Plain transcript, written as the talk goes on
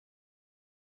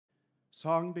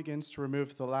Song begins to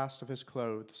remove the last of his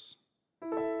clothes.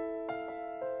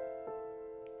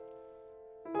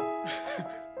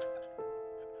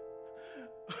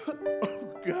 Oh,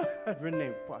 God.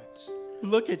 Renee, what?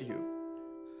 Look at you.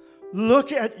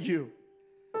 Look at you.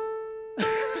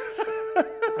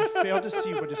 I fail to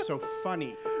see what is so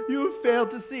funny. You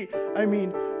failed to see. I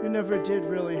mean, you never did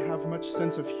really have much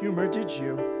sense of humor, did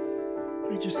you?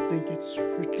 I just think it's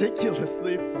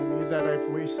ridiculously funny that I've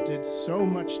wasted so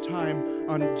much time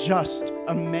on just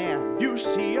a man. You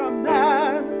see a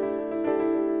man,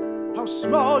 how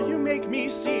small you make me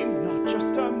seem, not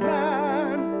just a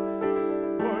man.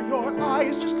 Were your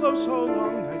eyes just closed so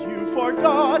long that you've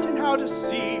forgotten how to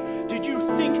see? Did you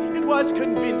think it was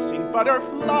convincing?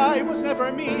 Butterfly was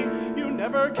never me, you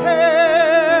never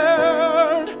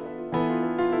cared.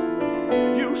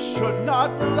 You should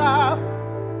not laugh.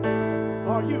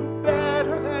 Are you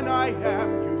better than I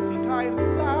am? You think I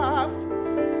laugh?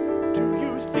 Do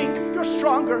you think you're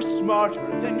stronger, smarter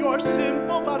than your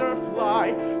simple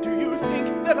butterfly? Do you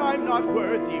think that I'm not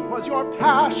worthy? Was your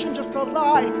passion just a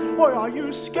lie? Or are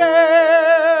you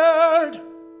scared?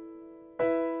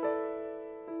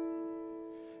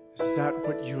 Is that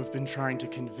what you have been trying to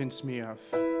convince me of?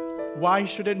 Why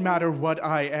should it matter what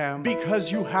I am? Because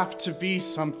you have to be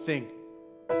something.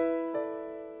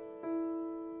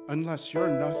 Unless you're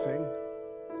nothing.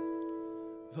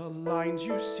 The lines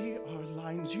you see are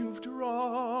lines you've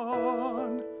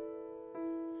drawn.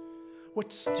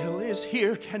 What still is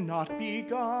here cannot be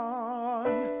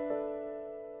gone.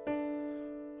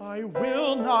 I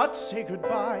will not say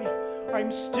goodbye.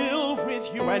 I'm still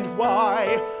with you, and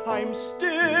why? I'm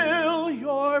still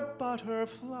your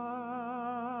butterfly.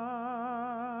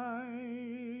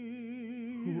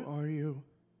 Who are you?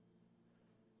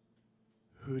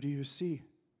 Who do you see?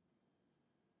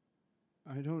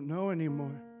 I don't know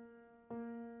anymore.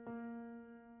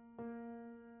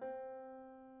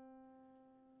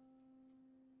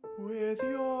 With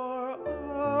your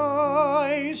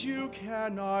eyes you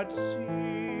cannot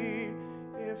see.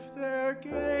 If their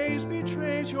gaze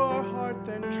betrays your heart,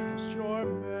 then trust your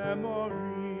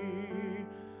memory.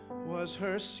 Was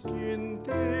her skin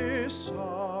this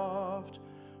soft,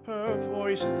 her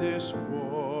voice this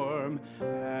warm,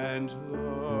 and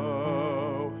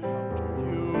lo, how do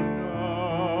you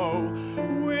know?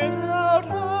 Without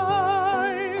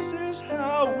eyes is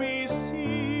how we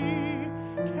see.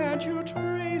 Can't you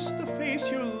trace the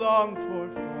face you long for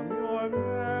from your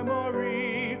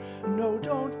memory? No,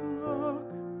 don't look,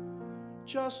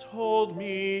 just hold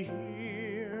me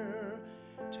here.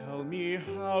 Tell me,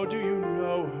 how do you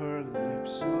know her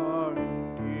lips are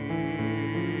near?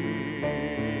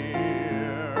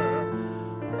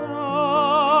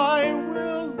 I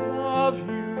will love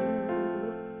you.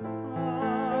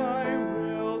 I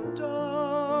will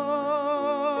die.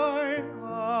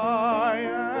 I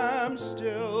am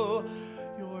still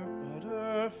your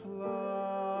butterfly.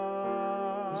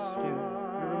 The skin, you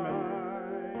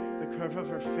remember. The curve of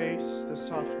her face, the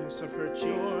softness of her cheek.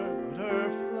 Your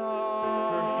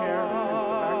butterfly. Her hair against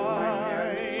the back of my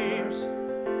hand. It's yours.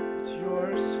 It's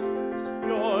yours. It's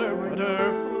your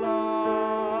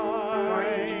butterfly. Why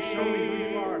did you show me who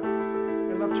you are?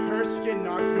 I loved her skin,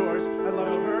 not yours. I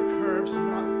loved her curves,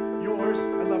 not yours.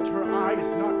 I loved her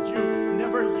eyes, not you.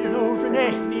 Never you. No, Renee.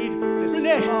 I don't need this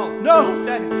small,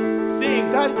 pathetic thing.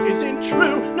 That isn't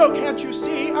true. No, can't you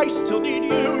see? I still need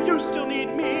you. You still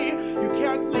need me. You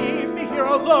can't leave me here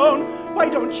alone. Why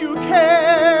don't you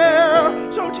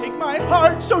care? So take my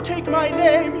heart, so take my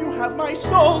name. You have my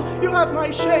soul, you have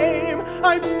my shame.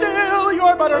 I'm still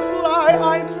your butterfly.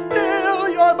 I'm still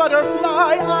your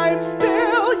butterfly. I'm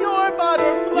still your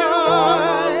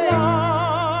butterfly.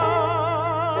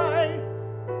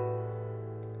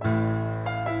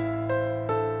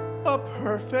 A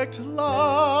perfect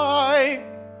lie.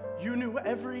 You knew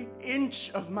every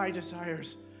inch of my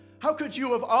desires. How could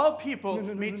you, of all people,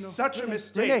 made such a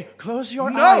mistake? Renee, close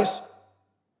your eyes.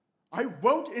 I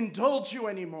won't indulge you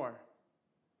anymore.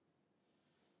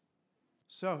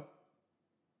 So,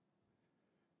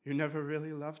 you never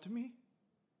really loved me?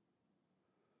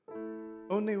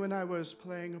 Only when I was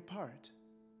playing a part.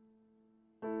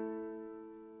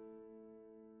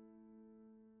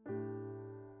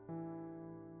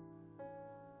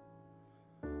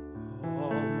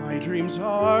 All my dreams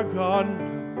are gone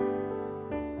now.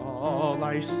 All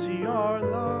I see are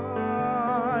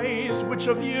lies. Which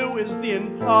of you is the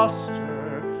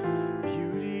imposter?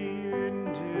 Beauty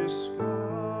in disguise.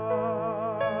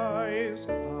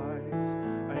 Eyes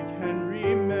I can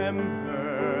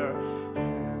remember.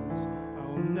 Hands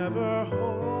I'll never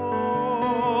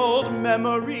hold.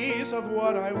 Memories of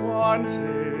what I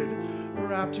wanted.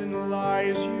 wrapped in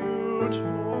lies you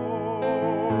told.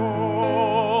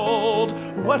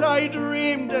 What I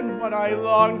dreamed and what I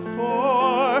longed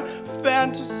for,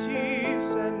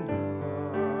 fantasies and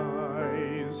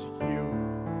lies. You,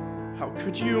 how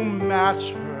could you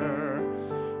match her?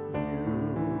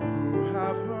 You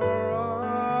have her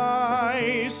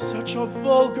eyes, such a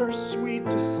vulgar, sweet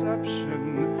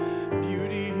deception,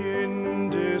 beauty in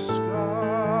disguise.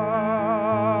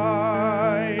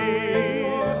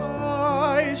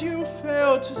 Eyes you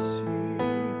fail to see.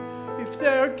 If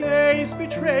their gaze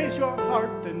betrays your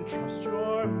heart, then trust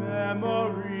your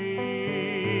memory.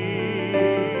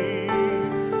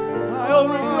 I'll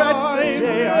regret the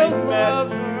day I met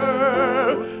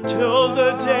her, till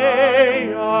the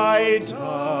day I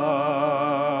die.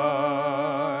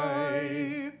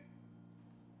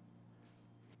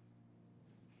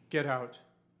 Get out.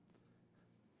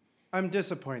 I'm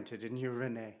disappointed in you,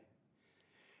 Renee.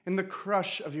 In the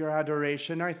crush of your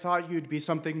adoration, I thought you'd be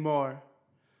something more.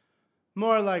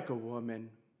 More like a woman.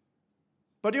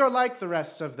 But you're like the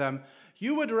rest of them.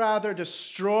 You would rather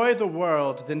destroy the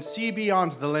world than see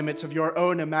beyond the limits of your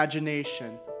own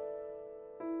imagination.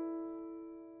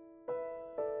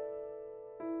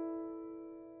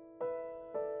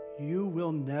 You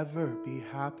will never be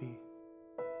happy.